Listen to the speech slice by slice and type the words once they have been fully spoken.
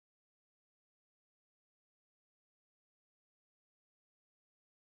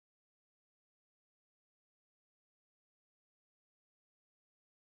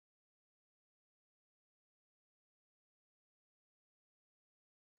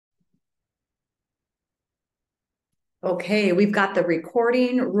Okay, we've got the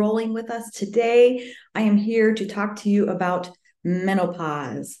recording rolling with us today. I am here to talk to you about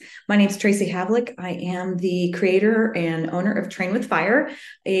menopause. My name is Tracy Havlick. I am the creator and owner of Train with Fire,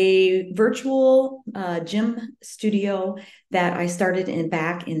 a virtual gym studio that I started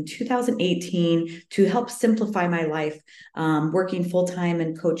back in 2018 to help simplify my life, working full time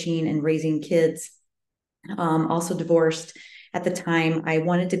and coaching and raising kids. Also divorced at the time. I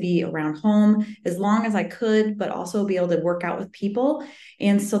wanted to be around home as long as I could, but also be able to work out with people.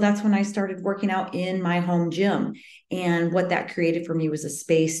 And so that's when I started working out in my home gym. And what that created for me was a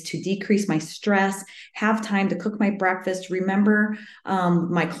space to decrease my stress, have time to cook my breakfast, remember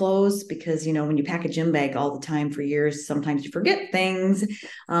my clothes, because, when you pack a gym bag all the time for years, sometimes you forget things.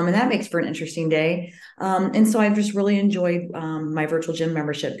 And that makes for an interesting day. And so I've just really enjoyed my virtual gym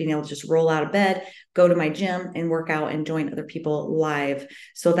membership, being able to just roll out of bed, go to my gym and work out and join other people live.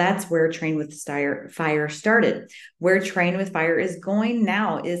 So that's where Train with Fire started. Where Train with Fire is going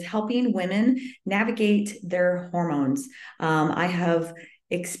now is helping women navigate their hormones. I have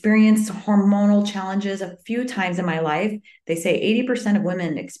experienced hormonal challenges a few times in my life. They say 80% of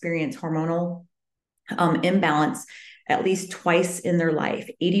women experience hormonal imbalance at least twice in their life.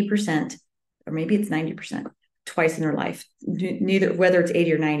 80%, or maybe it's 90%, twice in their life. Neither, whether it's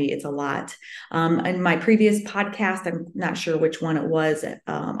 80 or 90, it's a lot. In my previous podcast, I'm not sure which one it was,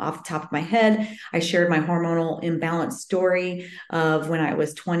 off the top of my head, I shared my hormonal imbalance story of when I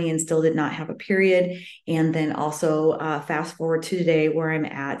was 20 and still did not have a period. And then also fast forward to today where I'm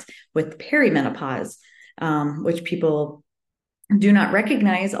at with perimenopause, which people do not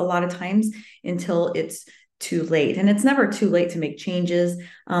recognize a lot of times until it's too late. And it's never too late to make changes.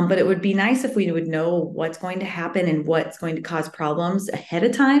 But it would be nice if we would know what's going to happen and what's going to cause problems ahead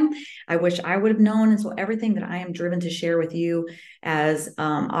of time. I wish I would have known. And so everything that I am driven to share with you as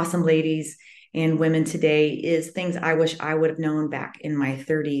awesome ladies and women today is things I wish I would have known back in my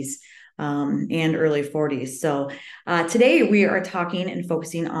 30s. And early 40s. So today we are talking and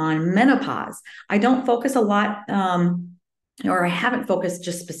focusing on menopause. I don't focus a lot or I haven't focused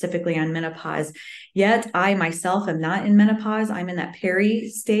just specifically on menopause yet. I myself am not in menopause. I'm in that peri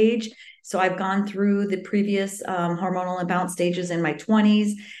stage. So I've gone through the previous hormonal imbalance stages in my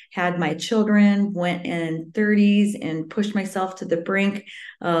 20s, had my children, went in 30s, and pushed myself to the brink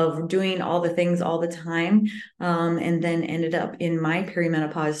of doing all the things all the time, and then ended up in my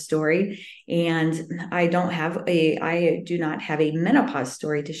perimenopause story. And I do not have a menopause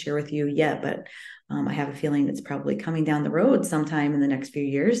story to share with you yet, but I have a feeling it's probably coming down the road sometime in the next few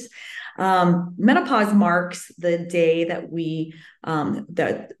years. Menopause marks the day that we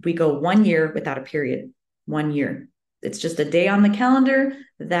go 1 year without a period. 1 year. It's just a day on the calendar.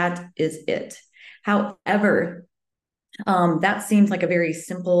 That is it. However, that seems like a very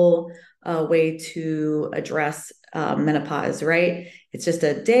simple way to address menopause, right? It's just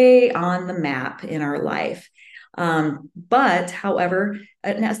a day on the map in our life. But however,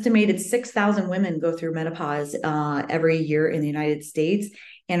 an estimated 6,000 women go through menopause every year in the United States,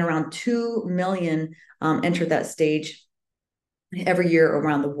 and around 2 million enter that stage every year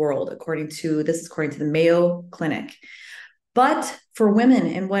around the world, according to the Mayo Clinic. But for women,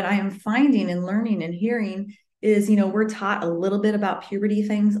 and what I am finding and learning and hearing is, we're taught a little bit about puberty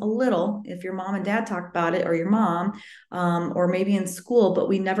things, a little, if your mom and dad talk about it, or your mom, or maybe in school, but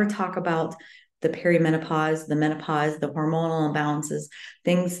we never talk about the perimenopause, the menopause, the hormonal imbalances,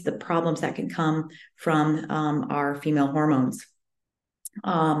 things, the problems that can come from our female hormones.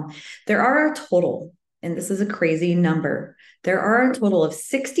 There are a total, and this is a crazy number, there are a total of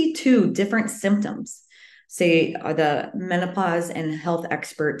 62 different symptoms, say the menopause and health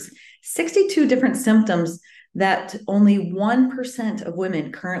experts, 62 different symptoms that only 1% of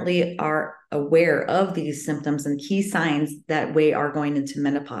women currently are aware of these symptoms and key signs that we are going into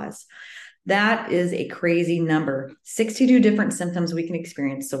menopause. That is a crazy number. 62 different symptoms we can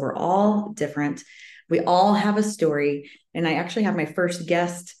experience. So we're all different. We all have a story. And I actually have my first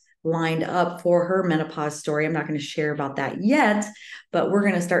guest lined up for her menopause story. I'm not going to share about that yet, but we're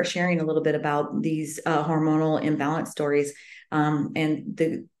going to start sharing a little bit about these hormonal imbalance stories, and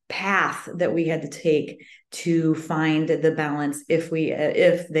the path that we had to take to find the balance if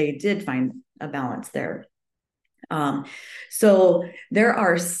they did find a balance there. So there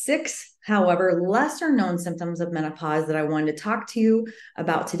are six, however, lesser known symptoms of menopause that I wanted to talk to you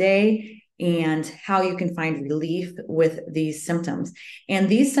about today, and how you can find relief with these symptoms. And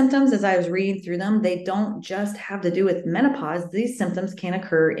these symptoms, as I was reading through them, they don't just have to do with menopause. These symptoms can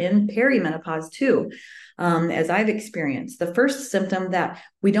occur in perimenopause too, as I've experienced. The first symptom that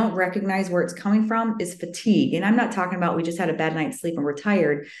we don't recognize where it's coming from is fatigue. And I'm not talking about we just had a bad night's sleep and we're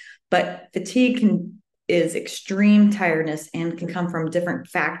tired, but fatigue is extreme tiredness and can come from different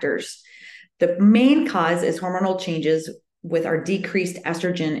factors. The main cause is hormonal changes with our decreased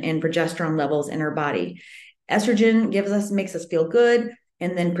estrogen and progesterone levels in our body. Estrogen makes us feel good,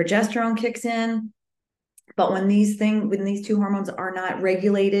 and then progesterone kicks in. But when these two hormones are not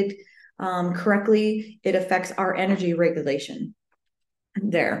regulated correctly, it affects our energy regulation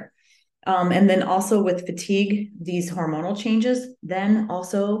there. And then also with fatigue, these hormonal changes then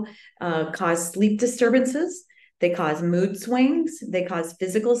also cause sleep disturbances. They cause mood swings. They cause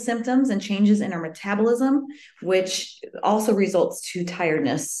physical symptoms and changes in our metabolism, which also results to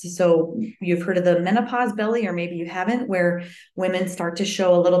tiredness. So you've heard of the menopause belly, or maybe you haven't, where women start to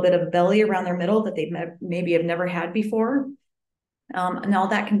show a little bit of belly around their middle that they maybe have never had before. And all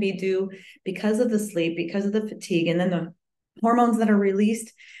that can be due because of the sleep, because of the fatigue, and then the hormones that are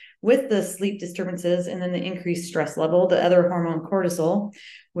released with the sleep disturbances, and then the increased stress level, the other hormone, cortisol,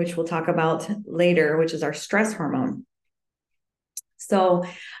 which we'll talk about later, which is our stress hormone. So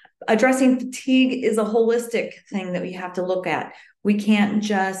addressing fatigue is a holistic thing that we have to look at. We can't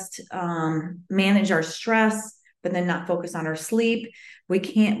just manage our stress, but then not focus on our sleep. We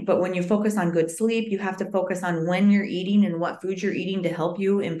can't, but when you focus on good sleep, you have to focus on when you're eating and what foods you're eating to help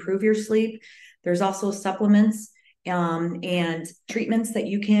you improve your sleep. There's also supplements and treatments that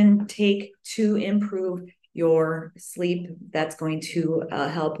you can take to improve your sleep that's going to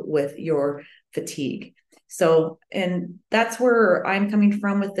help with your fatigue. So, and that's where I'm coming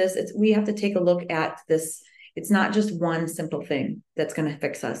from with this. We have to take a look at this. It's not just one simple thing that's going to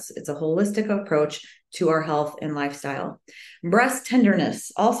fix us. It's a holistic approach to our health and lifestyle. Breast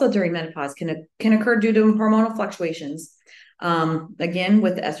tenderness, also during menopause, can occur due to hormonal fluctuations. Again,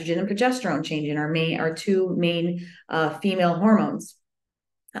 with the estrogen and progesterone changing our two main female hormones.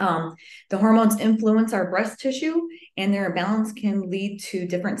 The hormones influence our breast tissue, and their imbalance can lead to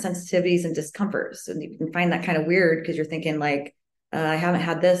different sensitivities and discomforts. And you can find that kind of weird because you're thinking like, I haven't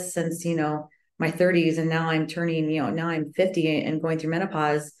had this since, my 30s, and now I'm turning, now I'm 50 and going through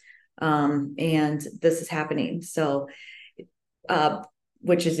menopause, and this is happening. So,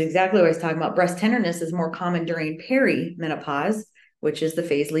 which is exactly what I was talking about. Breast tenderness is more common during perimenopause, which is the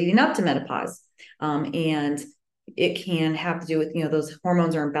phase leading up to menopause. And it can have to do with, those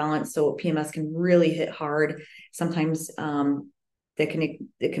hormones are imbalanced. So PMS can really hit hard. Sometimes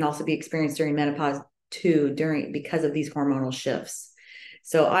it can also be experienced during menopause too, because of these hormonal shifts.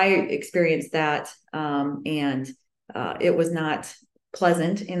 So I experienced that, and it was not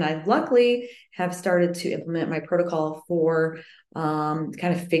pleasant. And I luckily have started to implement my protocol for kind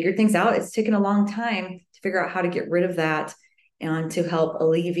of figure things out. It's taken a long time to figure out how to get rid of that and to help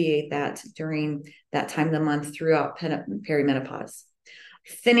alleviate that during that time of the month throughout perimenopause.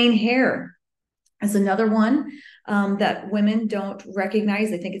 Thinning hair is another one that women don't recognize.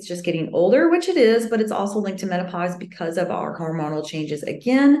 They think it's just getting older, which it is, but it's also linked to menopause because of our hormonal changes.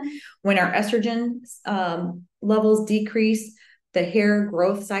 Again, when our estrogen levels decrease, the hair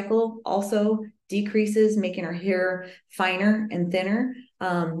growth cycle also decreases, making our hair finer and thinner.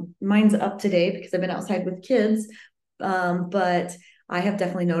 Mine's up today because I've been outside with kids, but I have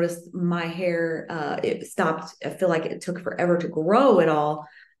definitely noticed my hair, it stopped. I feel like it took forever to grow at all.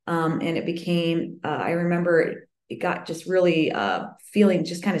 And it became, I remember it got just really feeling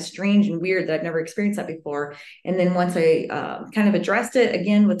just kind of strange and weird that I've never experienced that before. And then once I kind of addressed it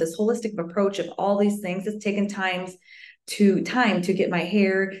again with this holistic approach of all these things, it's taken time to get my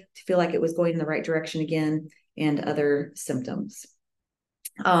hair to feel like it was going in the right direction again, and other symptoms.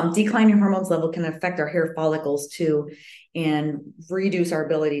 Declining hormones level can affect our hair follicles too, and reduce our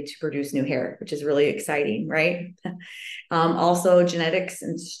ability to produce new hair, which is really exciting, right? Also, genetics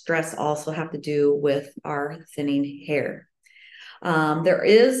and stress also have to do with our thinning hair. There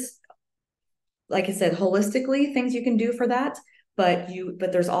is, like I said, holistically things you can do for that, but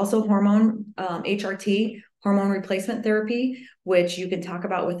there's also hormone, HRT, hormone replacement therapy, which you can talk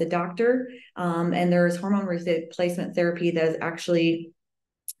about with the doctor. And there's hormone replacement therapy that is actually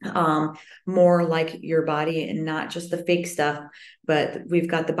more like your body and not just the fake stuff, but we've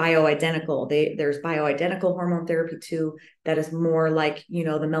got the bioidentical. There's bioidentical hormone therapy too, that is more like, the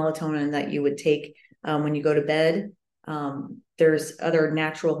melatonin that you would take when you go to bed. There's other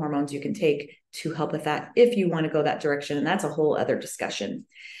natural hormones you can take to help with that if you want to go that direction. And that's a whole other discussion.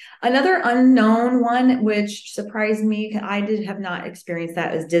 Another unknown one, which surprised me, I have not experienced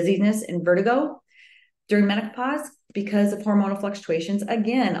that, is dizziness and vertigo during menopause because of hormonal fluctuations.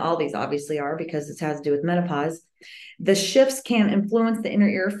 Again, all these obviously are because it has to do with menopause. The shifts can influence the inner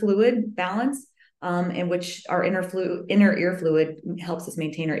ear fluid balance, in which our inner ear fluid helps us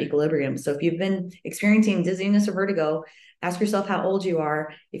maintain our equilibrium. So if you've been experiencing dizziness or vertigo, ask yourself how old you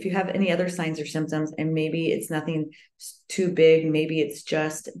are, if you have any other signs or symptoms, and maybe it's nothing too big. Maybe it's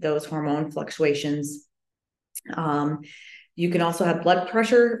just those hormone fluctuations. You can also have blood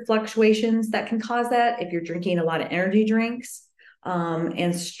pressure fluctuations that can cause that if you're drinking a lot of energy drinks,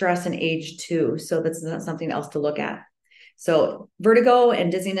 and stress and age too. So that's something else to look at. So vertigo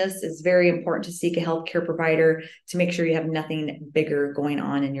and dizziness is very important to seek a healthcare provider to make sure you have nothing bigger going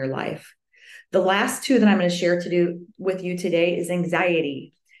on in your life. The last two that I'm going to share with you today is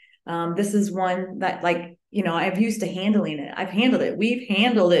anxiety. This is one that, I've used to handling it. I've handled it. We've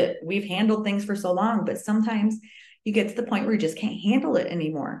handled it. We've handled things for so long, but sometimes you get to the point where you just can't handle it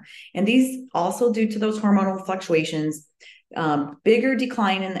anymore. And these also due to those hormonal fluctuations, bigger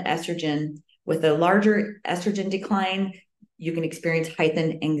decline in the estrogen. With a larger estrogen decline, you can experience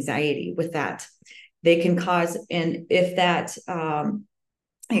heightened anxiety with that. They can cause, and if that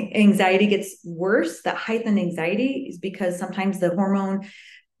anxiety gets worse, that heightened anxiety is because sometimes the hormone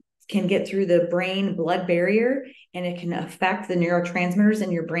can get through the brain blood barrier, and it can affect the neurotransmitters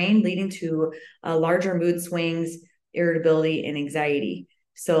in your brain, leading to larger mood swings, irritability, and anxiety.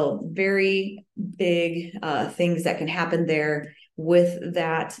 So very big things that can happen there with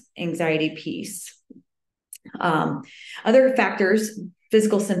that anxiety piece. Other factors,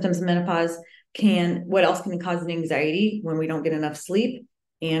 physical symptoms of menopause what else can cause an anxiety? When we don't get enough sleep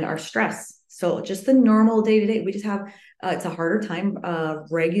and our stress. So just the normal day-to-day, we just have, it's a harder time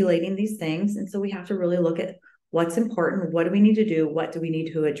regulating these things. And so we have to really look at what's important. What do we need to do? What do we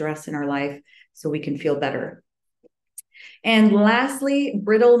need to address in our life so we can feel better? And lastly,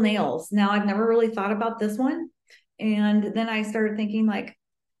 brittle nails. Now, I've never really thought about this one. And then I started thinking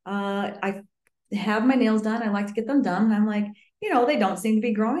I have my nails done. I like to get them done. And I'm like, they don't seem to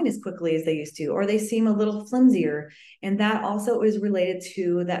be growing as quickly as they used to, or they seem a little flimsier. And that also is related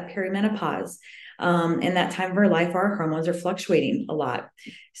to that perimenopause. In that time of our life, our hormones are fluctuating a lot.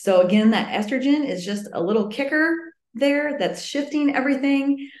 So again, that estrogen is just a little kicker there that's shifting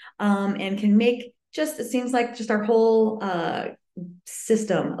everything, and can make it seems like just our whole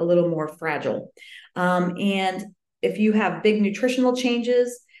system a little more fragile. And if you have big nutritional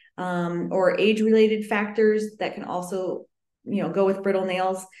changes, or age-related factors, that can also, go with brittle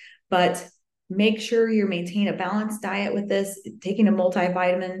nails. But make sure you maintain a balanced diet with this, taking a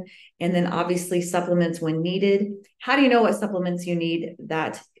multivitamin, and then obviously supplements when needed. How do you know what supplements you need?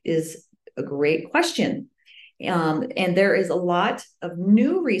 That is a great question. And there is a lot of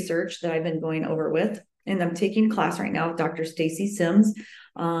new research that I've been going over with, and I'm taking a class right now with Dr. Stacy Sims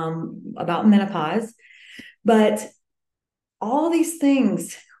about menopause. But all these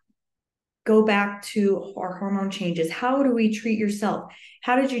things go back to our hormone changes. How do we treat yourself?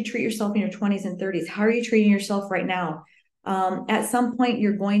 How did you treat yourself in your 20s and 30s? How are you treating yourself right now? At some point,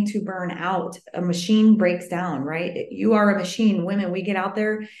 you're going to burn out. A machine breaks down, right? You are a machine. Women, we get out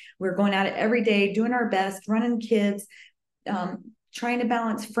there, we're going at it every day, doing our best, running kids, trying to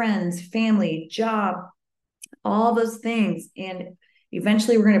balance friends, family, job, all those things. And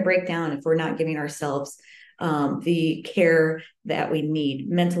eventually we're going to break down if we're not giving ourselves the care that we need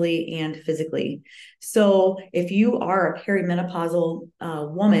mentally and physically. So if you are a perimenopausal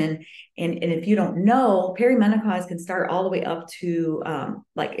woman, and if you don't know, perimenopause can start all the way up to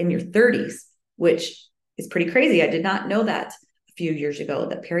in your 30s, which is pretty crazy. I did not know that a few years ago,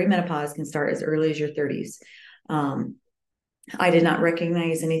 that perimenopause can start as early as your 30s. I did not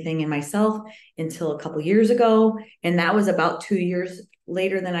recognize anything in myself until a couple years ago. And that was about 2 years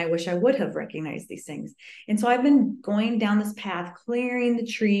later than I wish I would have recognized these things. And so I've been going down this path, clearing the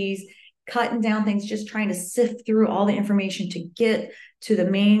trees, cutting down things, just trying to sift through all the information to get to the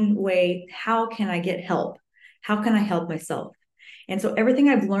main way. How can I get help? How can I help myself? And so everything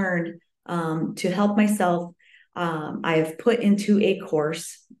I've learned to help myself, I have put into a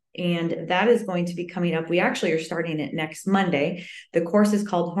course, and that is going to be coming up. We actually are starting it next Monday. The course is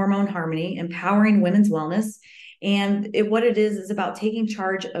called Hormone Harmony, Empowering Women's Wellness. And what it is about taking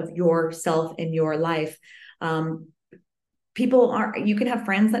charge of yourself in your life. You can have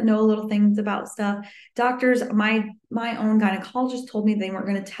friends that know little things about stuff. Doctors, my own gynecologist told me they weren't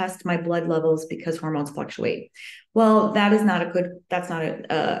going to test my blood levels because hormones fluctuate. Well, that's not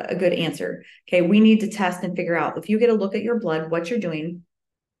a good answer. Okay. We need to test and figure out, if you get a look at your blood, what you're doing.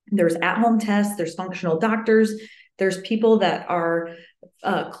 There's at-home tests, there's functional doctors, there's people that are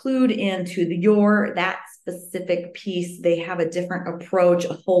clued into that specific piece. They have a different approach,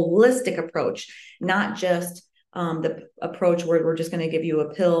 a holistic approach, not just the approach where we're just going to give you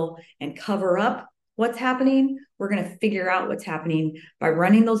a pill and cover up what's happening, we're going to figure out what's happening by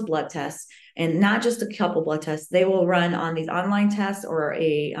running those blood tests, and not just a couple blood tests. They will run on these online tests or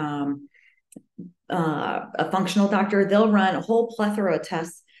a functional doctor. They'll run a whole plethora of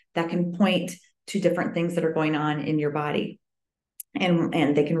tests that can point to different things that are going on in your body.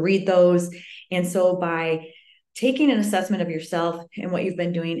 And they can read those. And so by taking an assessment of yourself and what you've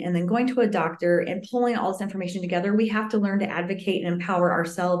been doing, and then going to a doctor and pulling all this information together, we have to learn to advocate and empower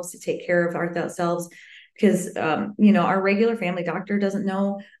ourselves to take care of ourselves, because our regular family doctor doesn't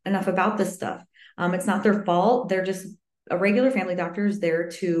know enough about this stuff. It's not their fault. They're just a regular family doctor is there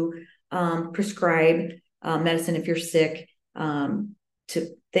to prescribe medicine if you're sick,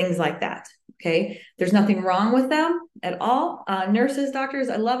 to things like that. Okay. There's nothing wrong with them at all. Nurses, doctors,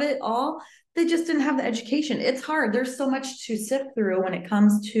 I love it all. They just didn't have the education. It's hard. There's so much to sift through when it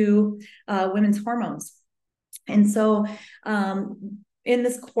comes to women's hormones. And so in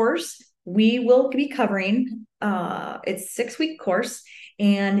this course, we will be covering, it's a 6-week course,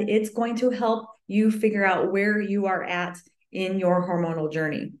 and it's going to help you figure out where you are at in your hormonal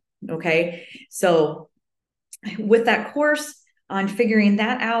journey. Okay. So with that course on figuring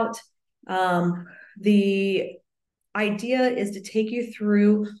that out, the idea is to take you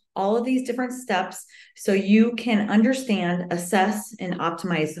through all of these different steps so you can understand, assess, and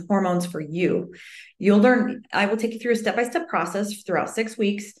optimize the hormones for you. You'll learn, I will take you through a step-by-step process throughout 6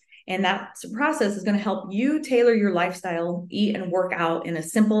 weeks. And that process is going to help you tailor your lifestyle, eat and work out in a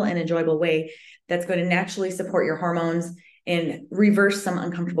simple and enjoyable way that's going to naturally support your hormones and reverse some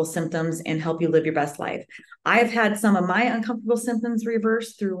uncomfortable symptoms and help you live your best life. I've had some of my uncomfortable symptoms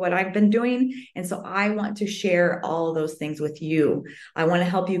reversed through what I've been doing. And so I want to share all of those things with you. I want to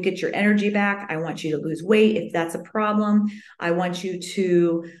help you get your energy back. I want you to lose weight if that's a problem. I want you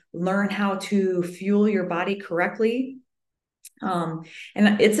to learn how to fuel your body correctly. And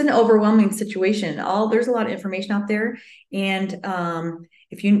it's an overwhelming situation. There's a lot of information out there. And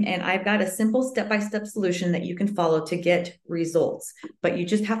I've got a simple step-by-step solution that you can follow to get results, but you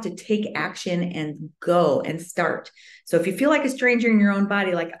just have to take action and go and start. So if you feel like a stranger in your own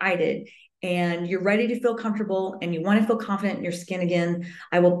body, like I did, and you're ready to feel comfortable and you want to feel confident in your skin again,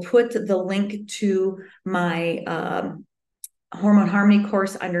 I will put the link to my Hormone Harmony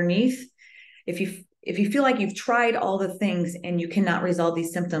course underneath. If you feel like you've tried all the things and you cannot resolve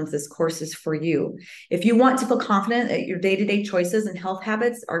these symptoms, this course is for you. If you want to feel confident that your day-to-day choices and health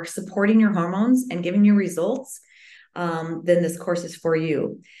habits are supporting your hormones and giving you results, then this course is for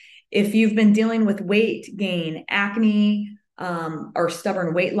you. If you've been dealing with weight gain, acne, or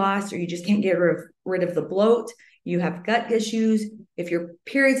stubborn weight loss, or you just can't get rid of the bloat, you have gut issues, if your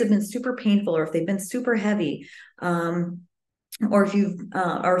periods have been super painful, or if they've been super heavy, or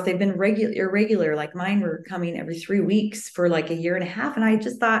if they've been irregular, like mine were coming every 3 weeks for like a year and a half. And I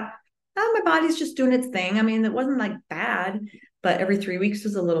just thought, oh, my body's just doing its thing. I mean, it wasn't like bad, but every 3 weeks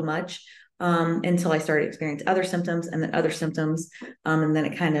was a little much, until I started experiencing other symptoms and then other symptoms. And then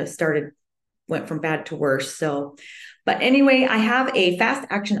it kind of went from bad to worse. So, but anyway, I have a fast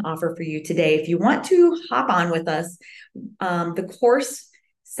action offer for you today. If you want to hop on with us, the course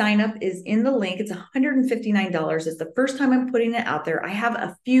sign up is in the link. It's $159. It's the first time I'm putting it out there. I have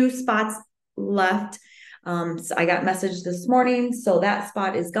a few spots left. So I got messaged this morning, so that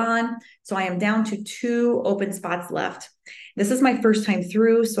spot is gone. So I am down to 2 open spots left. This is my first time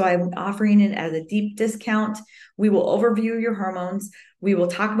through, so I'm offering it as a deep discount. We will overview your hormones. We will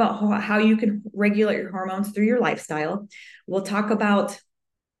talk about how you can regulate your hormones through your lifestyle. We'll talk about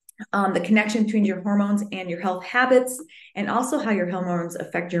the connection between your hormones and your health habits, and also how your hormones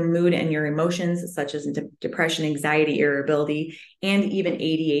affect your mood and your emotions, such as depression, anxiety, irritability, and even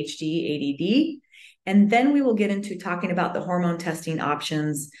ADHD, ADD. And then we will get into talking about the hormone testing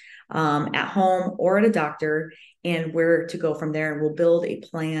options at home or at a doctor, and where to go from there. And we'll build a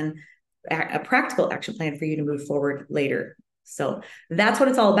practical action plan for you to move forward later. So that's what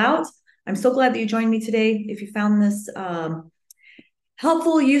it's all about. I'm so glad that you joined me today. If you found this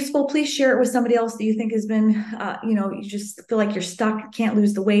helpful, useful, please share it with somebody else that you think has been, you just feel like you're stuck, can't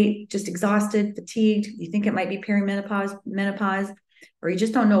lose the weight, just exhausted, fatigued. You think it might be perimenopause, menopause, or you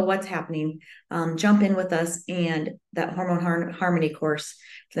just don't know what's happening. Jump in with us and that Hormone Harmony course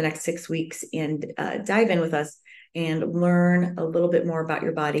for the next 6 weeks, and dive in with us and learn a little bit more about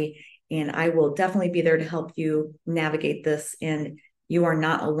your body. And I will definitely be there to help you navigate this. And you are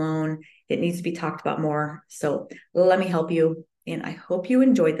not alone. It needs to be talked about more. So let me help you. And I hope you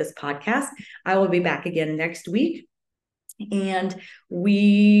enjoyed this podcast. I will be back again next week. And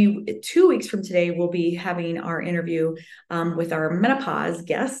 2 weeks from today, we'll be having our interview with our menopause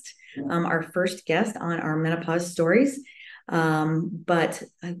guest, our first guest on our menopause stories. But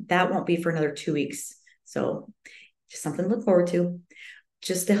that won't be for another 2 weeks. So just something to look forward to,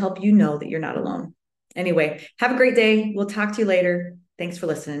 just to help you know that you're not alone. Anyway, have a great day. We'll talk to you later. Thanks for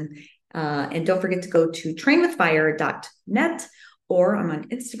listening. And don't forget to go to trainwithfire.net, or I'm on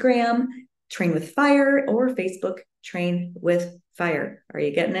Instagram, Train with Fire, or Facebook, Train with Fire. Are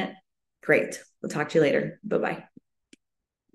you getting it? Great. We'll talk to you later. Bye-bye.